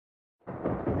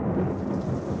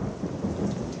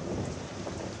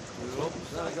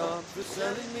I got for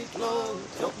selling me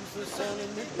clothes, jumping for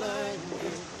selling me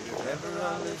blanket. If ever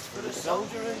I live for the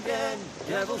soldier again,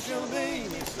 devil show me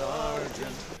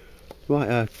sergeant.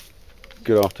 Right,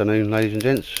 good afternoon, ladies and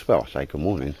gents. Well, I say good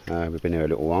morning. We've been here a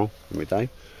little while, haven't we, Dave?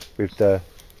 With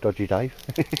Dodgey Dave.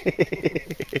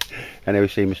 And then we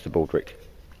see Mr. Baldrick,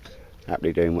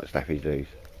 happily doing what Staffy does.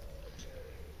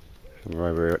 And we're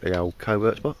over here at the old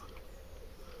covert spot.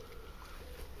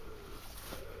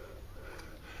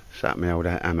 Sat in my old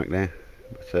hammock there.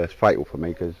 But it's fatal for me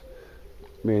because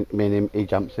me and him, he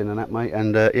jumps in and that, mate.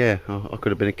 And yeah, I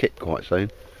could have been a kit quite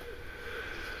soon.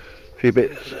 A few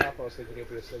bits. I was thinking he'll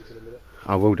be asleep in a minute.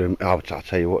 I will do. I'll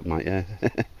tell you what, mate. Yeah,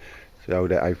 it's the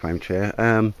old A-frame chair.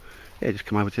 Yeah, just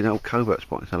come over to the old covert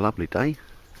spot. It's a lovely day.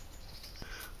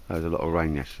 There was a lot of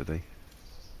rain yesterday.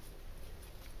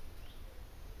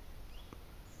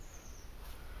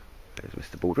 There's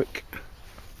Mr. Baldrick.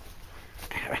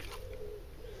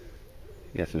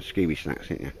 You had some Scooby snacks,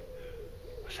 didn't you?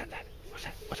 What's that, Dad? What's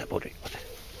that? What's that, Baldrick? What's that?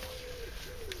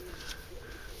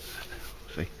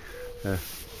 See,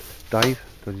 Dave,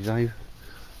 Dodgey Dave.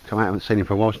 Come out, I haven't seen him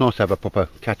for a while. It's nice to have a proper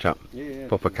catch up. Yeah.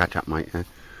 Proper catch up, mate.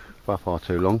 Far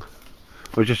too long.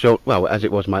 We just thought, well, as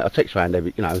it was, mate. I text around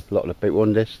every, a lot of the people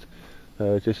on this.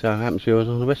 Just so happens to us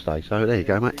on the West Day. So there you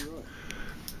go, mate.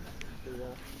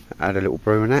 Had a little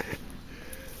brew and that,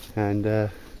 and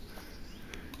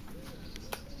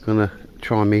gonna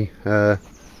try me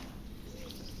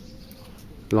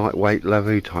lightweight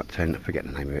Lavu type tent. I forget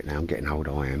the name of it now. I'm getting old.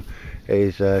 I am.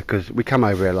 Is because we come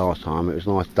over here last time. It was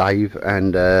nice. Dave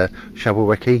and Shovel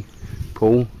Recce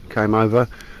Paul came over.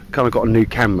 Kind of got a new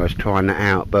camera, trying that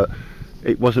out, but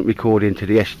it wasn't recording to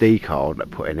the SD card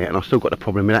that put in it, and I've still got the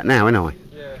problem with that now, ain't I?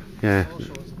 Yeah. I'm not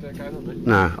sure what's going on, mate.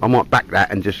 No, I might back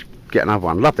that and just get another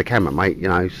one. Love the camera, mate.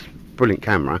 It's a brilliant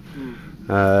camera.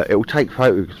 It will take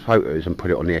photos and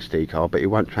put it on the SD card, but it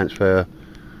won't transfer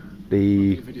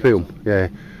the film. Yeah.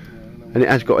 And it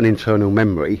has got an internal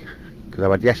memory because I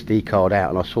had the SD card out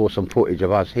and I saw some footage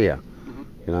of us here.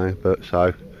 But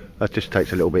so that just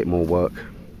takes a little bit more work.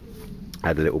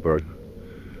 Add a little brew.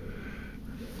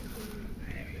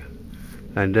 There we go.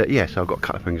 And yeah, so I've got a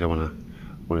couple of things I want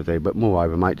to do, but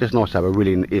moreover, mate, just nice to have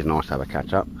is nice to have a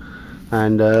catch up,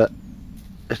 and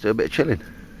let's do a bit of chilling.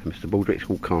 Mr. Baldrick's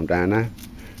all calmed down now.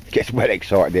 Gets well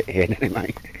excited here, doesn't he,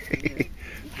 mate?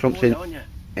 Trumps in.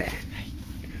 Yeah.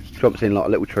 Trumps in like a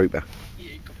little trooper.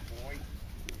 Yeah, good boy.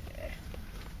 Yeah.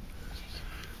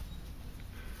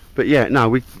 But yeah,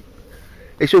 no,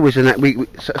 it's always in that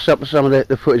some of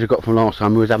the footage I got from last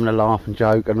time, we was having a laugh and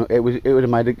joke, and it would have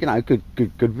made a good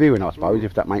viewing, I suppose,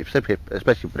 if that makes sense,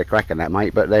 especially for the crack and that,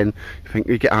 mate. But then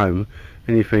you get home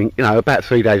and you think, about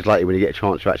 3 days later when you get a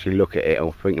chance to actually look at it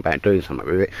or think about doing something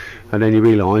with it, and then you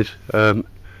realise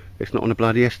it's not on a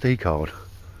bloody SD card.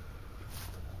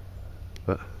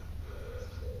 But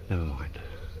never mind.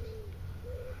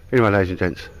 Anyway, ladies and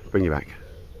gents, bring you back.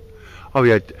 Oh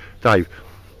yeah, Dave,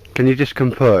 can you just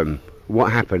confirm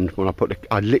what happened when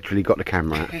I literally got the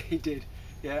camera out? He did.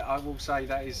 Yeah, I will say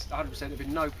that is 100%. There've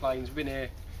been no planes. We've been here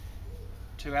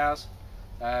 2 hours,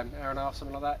 hour and a half,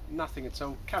 something like that. Nothing at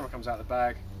all. Camera comes out of the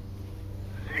bag.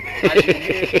 As you can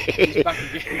hear, he's back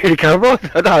again. You go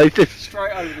right? No, it's just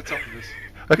Straight over the top of us.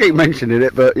 I keep mentioning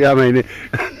it, but yeah, I mean,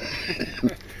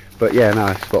 but yeah,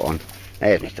 no, spot on.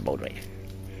 There's Mr. Baldrick.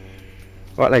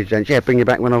 Right, ladies and gents, yeah, bring you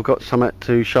back when I've got something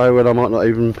to show, and I might not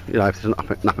even, if there's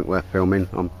nothing worth filming,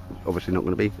 I'm obviously not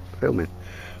going to be filming.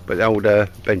 But the old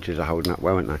benches are holding up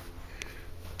well, aren't they?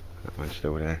 That one's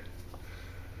still there.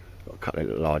 Got a couple of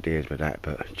little ideas with that,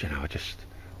 but I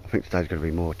think today's going to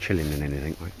be more chilling than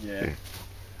anything, right? Yeah.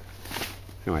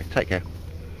 Anyway, take care.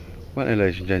 Well then,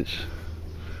 ladies and gents,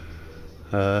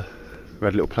 we had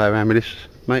a little play around with this,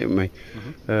 mate, haven't we?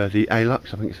 The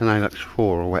Alux, I think it's an Alux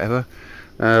 4 or whatever.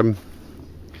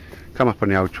 Come up on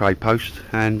the old trade post,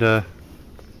 and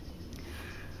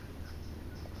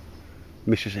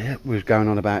Mrs. here was going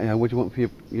on about, what do you want for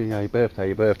your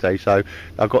birthday? So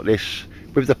I got this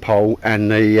with the pole and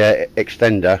the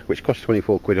extender, which costs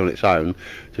 24 quid on its own,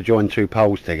 to join 2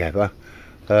 poles together.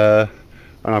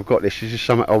 And I've got this is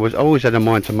something I always had in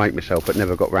mind to make myself, but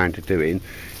never got round to doing.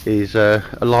 Is a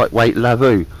lightweight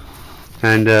Lavu,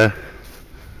 and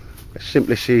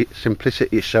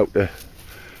simplicity itself to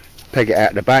peg it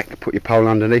out the back, put your pole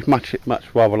underneath, much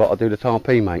rather like I do the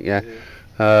tarpee, mate. Yeah.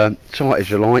 Tight as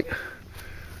you like.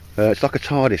 It's like a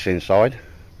TARDIS inside.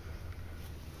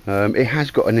 It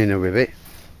has got an inner with it.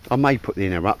 I may put the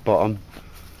inner up, but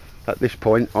at this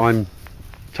point I'm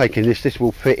taking this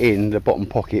will fit in the bottom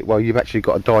pocket. Well, you've actually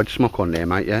got a dyed smock on there,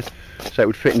 mate. Yeah, so it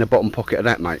would fit in the bottom pocket of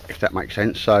that, mate, if that makes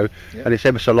sense. So, yep. And it's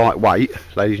ever so lightweight,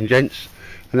 ladies and gents.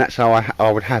 and that's how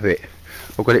I would have it.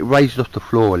 I've got it raised off the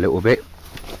floor a little bit.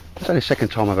 It's only the second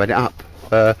time I've had it up,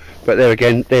 but there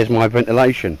again, there's my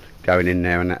ventilation going in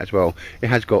there and that as well. It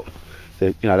has got the,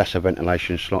 you know, that's a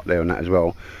ventilation slot there and that as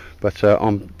well. But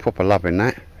I'm proper loving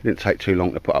that. It didn't take too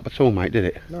long to put up at all, mate, did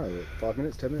it? No, 5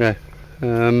 minutes, 10 minutes.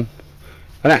 Yeah.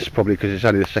 And that's probably because it's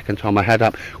only the second time I had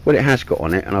up. What it has got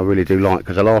on it, and I really do like,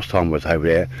 because the last time I was over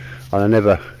there,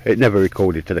 it never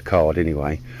recorded to the card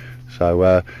anyway.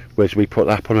 So whereas we put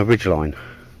that up on a ridgeline.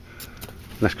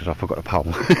 That's because I forgot a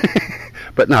pole.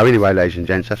 But no, anyway, ladies and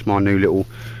gents, that's my little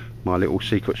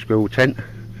secret squirrel tent.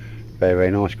 Very, very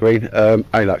nice green.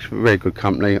 Alux, very good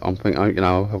company. I'm thinking, you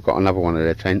know, I've got another one of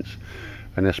their tents,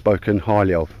 and they're spoken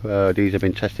highly of. These have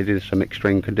been tested in some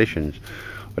extreme conditions.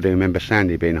 I do remember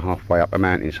Sandy being halfway up a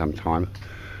mountain sometime,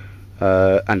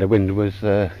 and the wind was,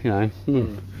 you know,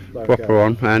 proper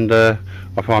on. And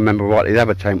if I remember rightly, the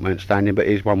other tent weren't standing, but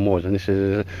his one was, and this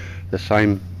is the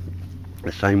same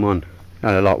one. You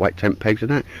know, the lightweight tent pegs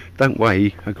and that don't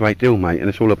weigh a great deal, mate, and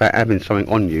it's all about having something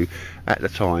on you at the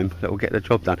time that will get the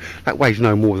job done. That weighs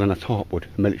no more than a tarp would,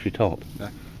 a military tarp.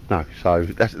 No, so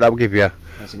that will give you.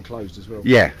 That's enclosed as well.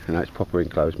 Yeah, and it's proper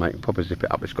enclosed, mate. Proper zip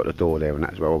it up. It's got the door there and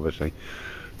that as well, obviously.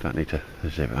 Don't need to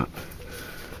zip it up.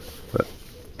 But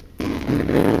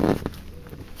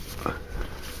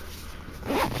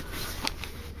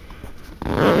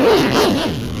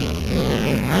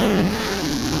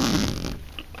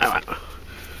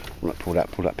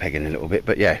pull that peg in a little bit,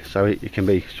 but yeah, so it can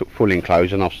be sort of fully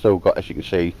enclosed, and I've still got, as you can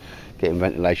see, getting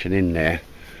ventilation in there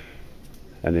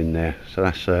and in there. So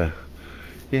that's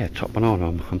yeah, top banana.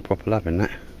 I'm proper loving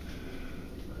that.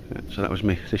 Yeah, so that was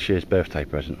me this year's birthday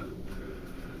present.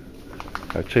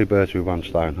 So 2 birds with 1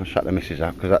 stone. I shut the missus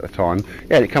up because at the time,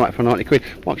 yeah, it came up for 90 quid.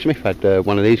 Mike Smith had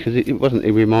one of these because it wasn't.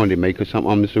 It reminded me, because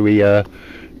sometimes we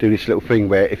do this little thing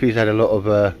where if he's had a lot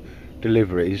of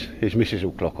deliveries, his missus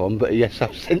will clock on, but he has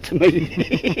stuff sent to me.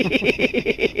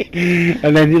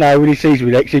 And then, you know, when he sees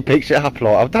me next, he picks it up.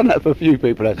 Like, I've done that for a few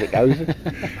people as it goes.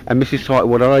 And Mrs. Tight,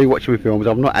 well, I know you watching my films,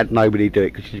 I've not had nobody do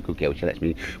it because she's a good girl, she lets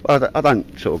me. Well, I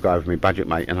don't sort of go over my budget,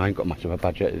 mate, and I ain't got much of a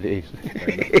budget as it is.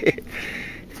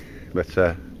 But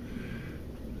it's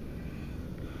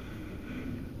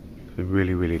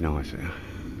really, really nice.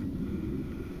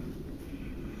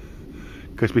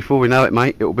 Because before we know it,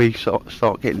 mate, it'll be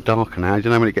start getting darker now. Do you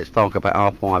know when it gets dark about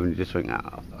 5:30 and you just think, oh,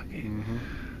 fuck it.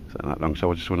 It's not that long,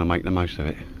 so I just want to make the most of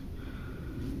it.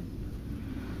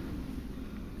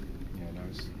 Yeah, no,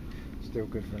 it's still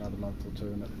good for another month or two,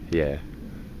 isn't it? Yeah.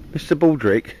 Mr.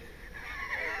 Baldrick.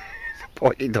 It's a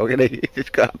pointy dog, isn't he? He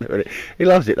just got up there with it. He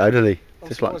loves it though, doesn't he? I'm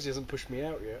just surprised like... he hasn't pushed me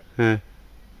out yet. Yeah.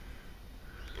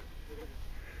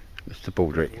 Mr.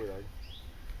 Baldrick.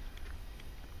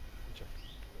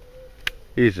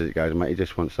 He is as it goes, mate. He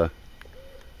just wants a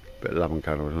bit of love and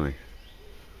cuddle, doesn't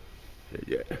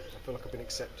he? Yeah. I feel like I've been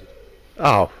accepted.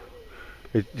 Oh,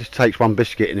 he just takes one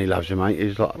biscuit and he loves you, mate.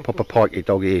 He's like a proper pikey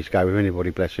dog. He is. Go with anybody,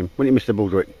 bless him. Wouldn't you, Mr.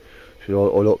 Baldrick? Should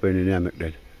all up being in the hammock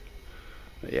then.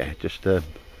 But yeah, just getting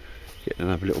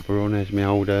another little brew on. There's my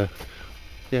old.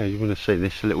 Yeah, you want to see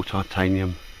this little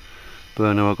titanium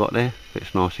burner I got there.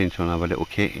 Fits nice into another little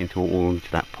kit, all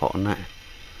into that pot and that.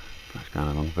 That's going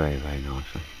along very, very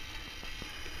nicely.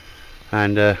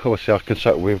 And obviously I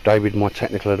consulted with David, my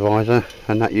technical advisor,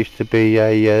 and that used to be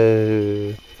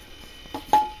a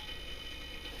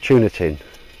tuna tin.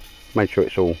 Made sure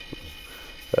it's all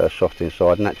soft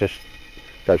inside, and that just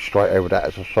goes straight over that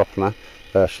as a softener,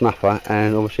 snuffer,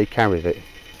 and obviously carries it.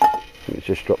 It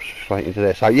just drops straight into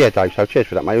there. So yeah, Dave, so cheers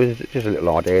for that, mate. It was just a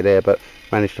little idea there, but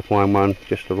managed to find one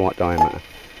just the right diameter.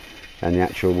 And the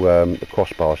actual the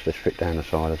crossbars just fit down the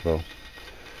side as well.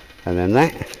 And then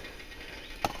that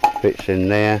fits in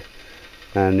there,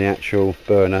 and the actual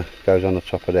burner goes on the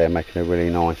top of there, making a really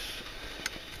nice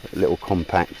little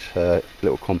compact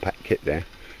kit there.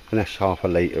 And that's half a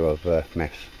litre of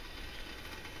mess.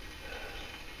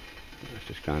 It's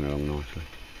just going along nicely.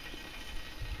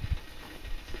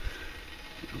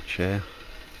 Little chair,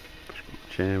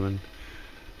 and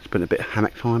spent a bit of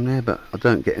hammock time there, but I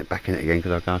don't get it back in it again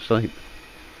because I go to sleep.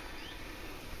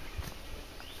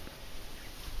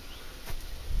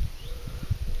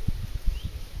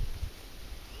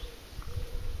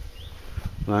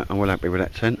 Right, I'm well happy with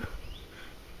that tent.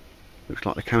 Looks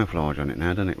like the camouflage on it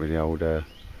now, doesn't it, with the old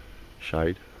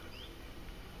shade.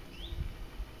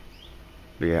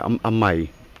 But yeah, I may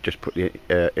just put the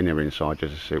inner inside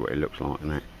just to see what it looks like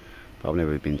and that. But I've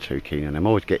never been too keen on them. I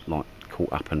always get like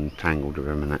caught up and tangled with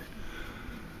them and that.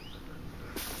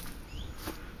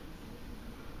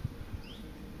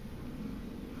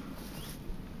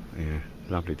 Yeah,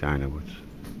 lovely down the woods.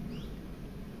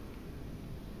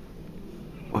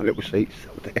 my little seats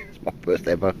up there. It's my first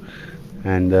ever.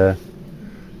 And that's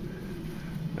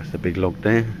the big log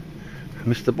there.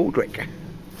 Mr. Baldrick.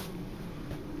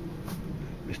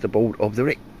 Mr. Bald of the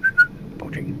Rick.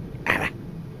 Baldrick.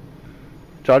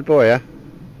 Tired boy, yeah?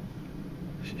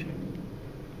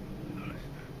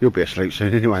 You'll be asleep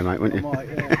soon anyway, mate, won't you? I might,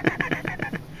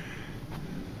 yeah.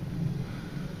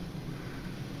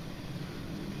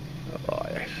 Oh,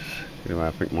 yes. Anyway,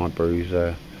 I think my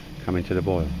brew's coming to the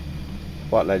boil.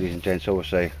 Right, ladies and gents,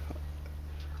 obviously,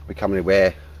 becoming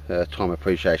aware, time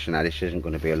appreciation now, this isn't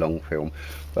going to be a long film,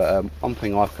 but one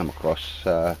thing I've come across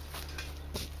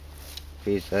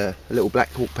is a little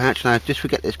Black Hawk pouch. Now, just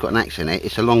forget that it's got an axe in it.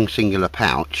 It's a long singular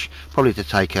pouch, probably to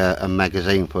take a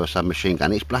magazine for a submachine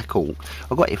gun. It's Black Hawk.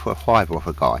 I got it for a £5 off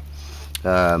a guy.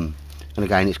 And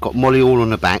again, it's got molly all on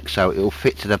the back, so it'll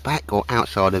fit to the back or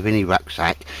outside of any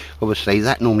rucksack. Obviously,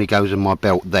 that normally goes in my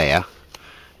belt there.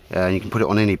 You can put it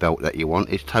on any belt that you want.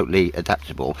 It's totally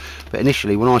adaptable. But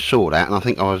initially, when I saw that, and I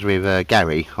think I was with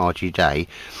Gary, Dodgey Dave,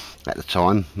 at the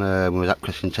time, when we was up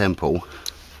Clifton Temple,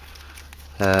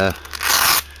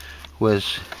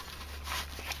 was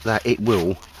that it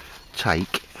will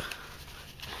take,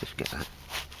 let's get that,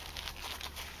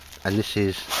 and this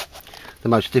is the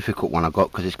most difficult one I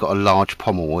got because it's got a large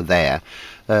pommel there.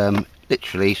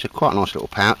 Literally, it's quite a nice little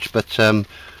pouch, but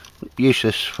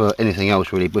useless for anything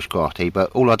else really, bushcrafty. But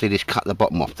all I did is cut the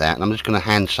bottom off that, and I'm just going to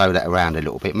hand sew that around a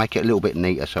little bit, make it a little bit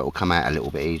neater so it will come out a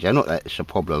little bit easier. Not that it's a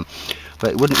problem,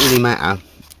 but it wouldn't really matter,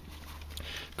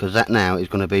 because that now is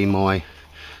going to be my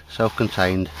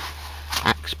self-contained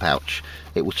axe pouch.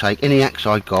 It will take any axe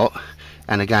I got,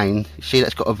 and again, you see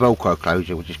that's got a velcro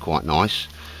closure, which is quite nice,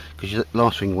 because the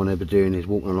last thing you want to be doing is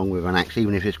walking along with an axe,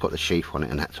 even if it's got the sheath on it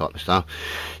and that type of stuff.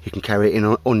 You can carry it in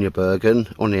on your Bergen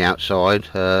on the outside.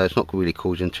 It's not really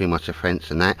causing too much offence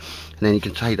and that, and then you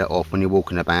can take that off when you're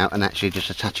walking about and actually just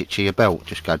attach it to your belt.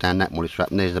 Just go down that molly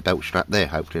strap, and there's the belt strap there.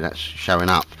 Hopefully that's showing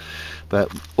up.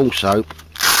 But also,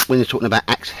 when you're talking about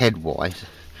axe head wise,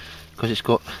 because it's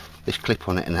got this clip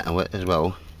on it and that as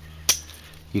well,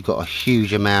 you've got a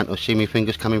huge amount of, see my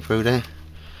fingers coming through there,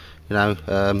 you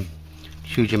know,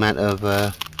 huge amount of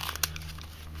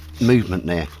movement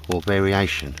there, or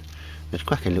variation. It's a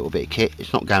cracking little bit of kit.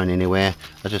 It's not going anywhere.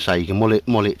 As I say, you can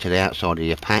moll it to the outside of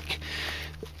your pack,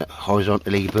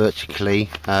 horizontally, vertically.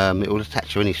 It will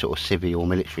attach to any sort of civvy or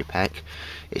military pack.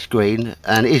 It's green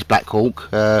and it is Black Hawk,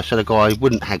 so the guy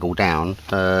wouldn't haggle down.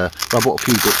 I bought a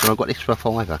few bits and I got this for a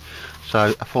 £5. So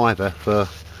a £5 for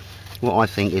what I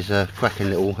think is a cracking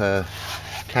little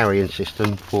carrying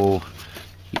system for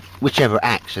whichever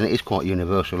axe, and it is quite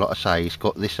universal. Like I say, it's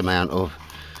got this amount of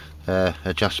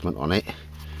adjustment on it.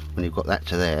 When you've got that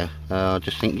to there, I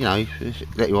just think, you know,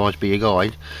 let your eyes be your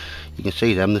guide. You can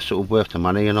see them, they're sort of worth the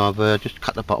money, and I've just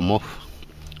cut the bottom off.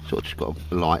 Sort of just got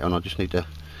a light on. I just need to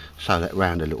sew that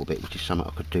round a little bit, which is something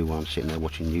I could do while I'm sitting there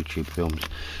watching YouTube films.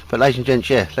 But ladies and gents,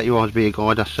 yeah, let your eyes be your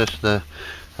guide. That's just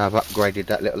I've upgraded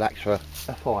that little axe for a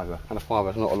 £5, and a £5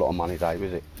 is not a lot of money, Dave,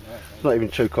 is it? No, it's not even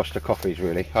 2 Costa coffees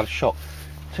really. I was shocked.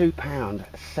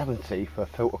 £2.70 for a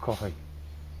filter coffee.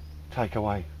 Take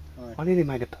away. Right. I nearly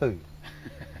made a poo.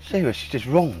 Seriously, just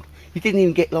wrong. You didn't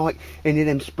even get like any of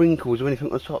them sprinkles or anything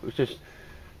on the top. It was just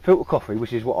filter coffee,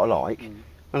 which is what I like,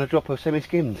 and a drop of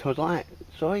semi-skimmed. I was like,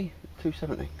 sorry,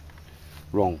 £2.70.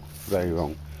 Wrong, very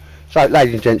wrong. So,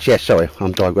 ladies and gents, yes, sorry,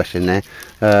 I'm digressing there.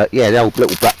 Yeah, the old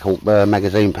little Black Hawk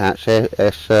magazine pouch there.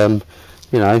 It's,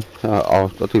 you know, I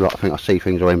do like to think I see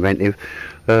things are inventive.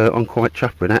 I'm quite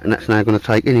chuffed with that, and that's now going to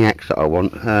take any axe that I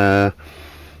want, and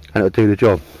it'll do the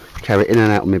job. Carry it in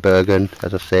and out of my Bergen,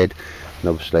 as I said, and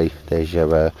obviously there's your,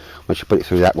 once you put it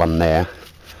through that one there,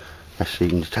 so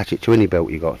you can attach it to any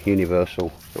belt you got,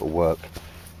 universal, it'll work.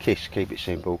 Kiss, keep it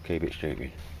simple, keep it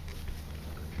stupid.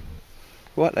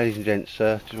 Right, ladies and gents,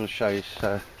 just want to show you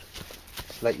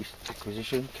this latest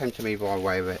acquisition. Came to me by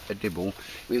way of a dibble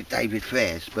with David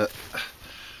Fairs, but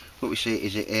what we see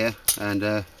is it here, and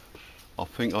I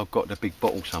think I've got the big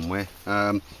bottle somewhere.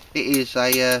 It is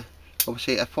a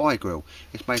obviously a fire grill.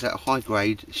 It's made out of high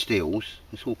grade steels.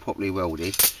 It's all properly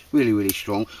welded, really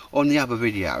strong. On the other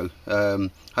video,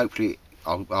 hopefully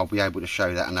I'll be able to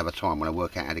show that another time when I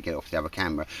work out how to get it off the other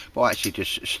camera, but I actually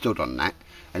just stood on that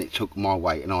and it took my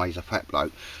weight, and he's a fat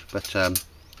bloke. But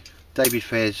David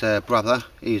Fair's brother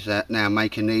is now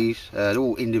making these. They're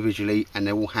all individually and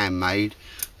they're all handmade.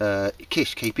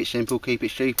 Kiss, keep it simple, keep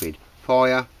it stupid.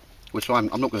 Fire, which I'm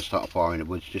not going to start a fire in the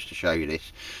woods just to show you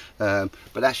this, but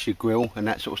that's your grill and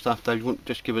that sort of stuff. Dave, you want to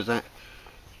just give us that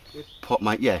pot,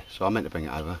 mate? Yeah, so I meant to bring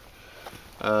it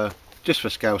over. Just for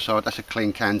scale side, that's a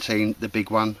clean canteen, the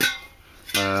big one,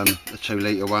 the 2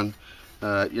 litre one.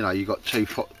 You know, you've got 2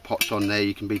 pot pots on there.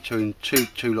 You can be two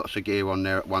lots of gear on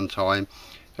there at one time,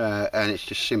 and it's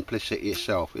just simplicity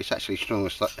itself. It's actually strong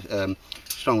as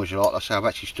you like. I say I've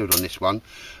actually stood on this one,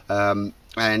 and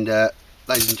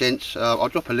ladies and gents, I'll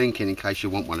drop a link in case you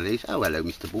want one of these. Oh, hello,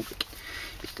 Mr. Baldrick,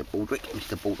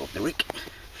 Mr. Bald of the Rick.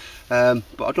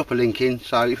 But I'll drop a link in,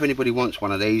 so if anybody wants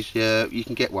one of these, you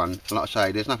can get one. Like I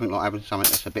say, there's nothing like having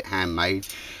something that's a bit handmade.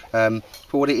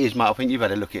 For what it is, mate, I think you've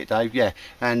had a look at it, Dave, yeah,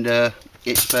 and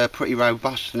it's pretty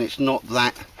robust, and it's not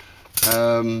that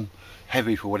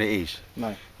heavy for what it is.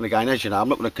 No. Well, again, as you know, I'm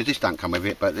not going to, because this don't come with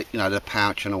it, but you know, the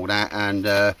pouch and all that, and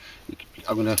I'm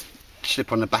going to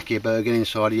slip on the back of your Bergen,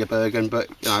 inside of your Bergen, but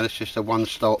you know, it's just a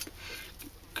one-stop,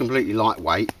 completely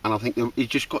lightweight, and I think he's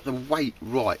just got the weight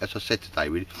right, as I said to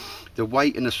David, the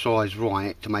weight and the size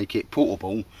right to make it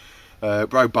portable,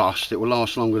 robust. It will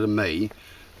last longer than me,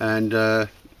 and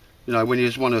you know, when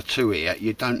there's one or two here,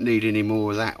 you don't need any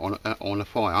more of that on a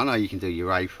fire. I know you can do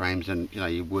your A-frames and you know,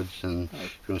 your woods, and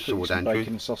if you want to saw down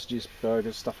bacon, sausages,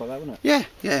 burgers, stuff like that, wouldn't it? Yeah,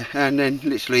 yeah, and then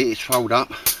literally it's rolled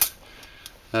up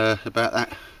about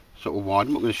that sort of wide.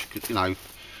 I'm not going to, you know,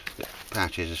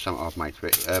 pouches or something I've made for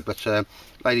it, but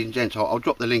ladies and gents, I'll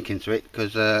drop the link into it,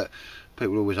 because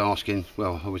people are always asking,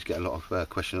 well, I always get a lot of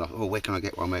questions like, oh, where can I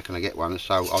get one, where can I get one?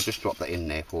 So I'll just drop that in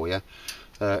there for you.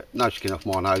 No skin off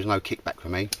my nose, no kickback for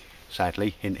me,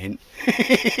 sadly, hint hint.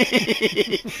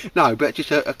 No, but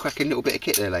just a cracking little bit of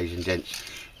kit there, ladies and gents,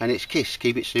 and it's KISS,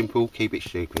 keep it simple, keep it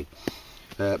stupid.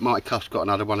 Mighty Cuff's got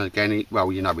another one again.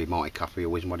 Well, you know, with Mighty Cuff he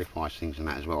always modifies things and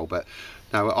that as well, but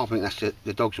no, I think that's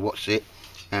the dog's what's it,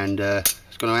 and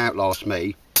it's going to outlast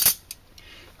me.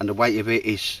 And the weight of it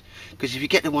is, because if you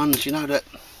get the ones, you know, that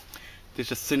there's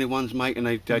the thinner ones, mate, and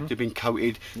they've been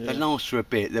coated, they last for a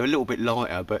bit, they're a little bit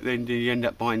lighter, but then you end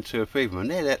up buying 2 or 3 of them, and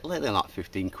they're like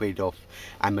 15 quid off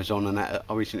Amazon and that.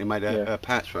 I recently made a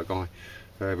patch for a guy,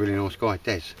 a really nice guy,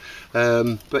 Des.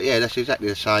 But yeah, that's exactly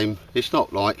the same. It's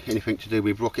not like anything to do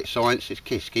with rocket science. It's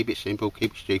KISS, keep it simple,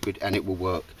 keep it stupid, and it will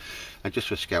work. And just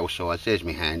for scale size, there's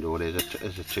my handle, there's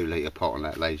a 2 litre pot on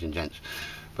that, ladies and gents.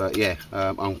 But yeah,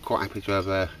 I'm quite happy to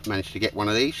have managed to get one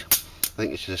of these. I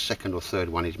think this is the 2nd or 3rd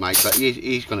one he's made, but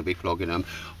he's going to be flogging them.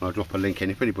 I'll drop a link in.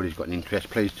 If anybody's got an interest,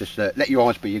 please just let your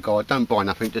eyes be your guide. Don't buy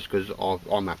nothing just because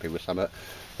I'm happy with something.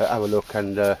 Have a look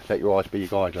and let your eyes be your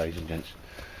guide, ladies and gents.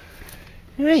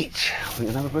 Right, I think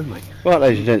another brew, mate. Right,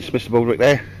 ladies and gents, Mr. Baldrick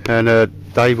there,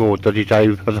 and Dave, or Dodgey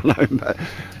Dave, I don't know, but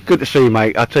good to see you,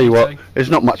 mate. I tell you what, there's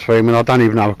not much for him, and I don't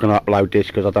even know if I can upload this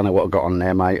because I don't know what I've got on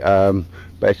there, mate.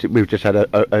 But we've just had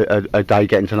a day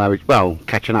getting to know, well,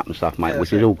 catching up and stuff, mate,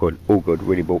 which is all good,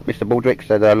 really. Mr. Baldrick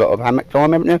said a lot of hammock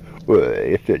time, haven't you? Well,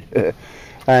 yes, it.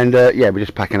 And yeah, we're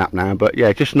just packing up now, but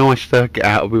yeah, just nice to get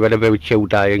out. We've had a very chill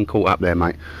day and caught up there,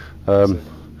 mate.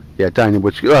 Yeah, down in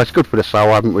woods, it's good for the soul.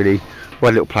 I haven't really, had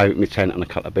a little play with my tent on a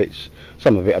couple of bits.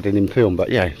 Some of it I didn't even film, but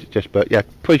yeah, but yeah,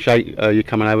 appreciate you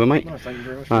coming over, mate. No, thank you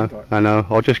very much. And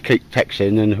I'll just keep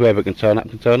texting, and whoever can turn up,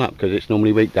 because it's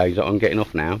normally weekdays that I'm getting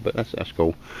off now, but that's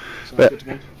cool. But,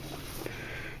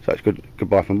 so it's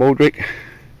goodbye from Baldrick,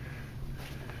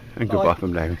 and goodbye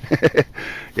from David.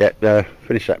 Yeah,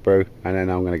 finish that brew, and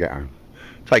then I'm going to get home.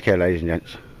 Take care, ladies and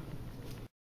gents.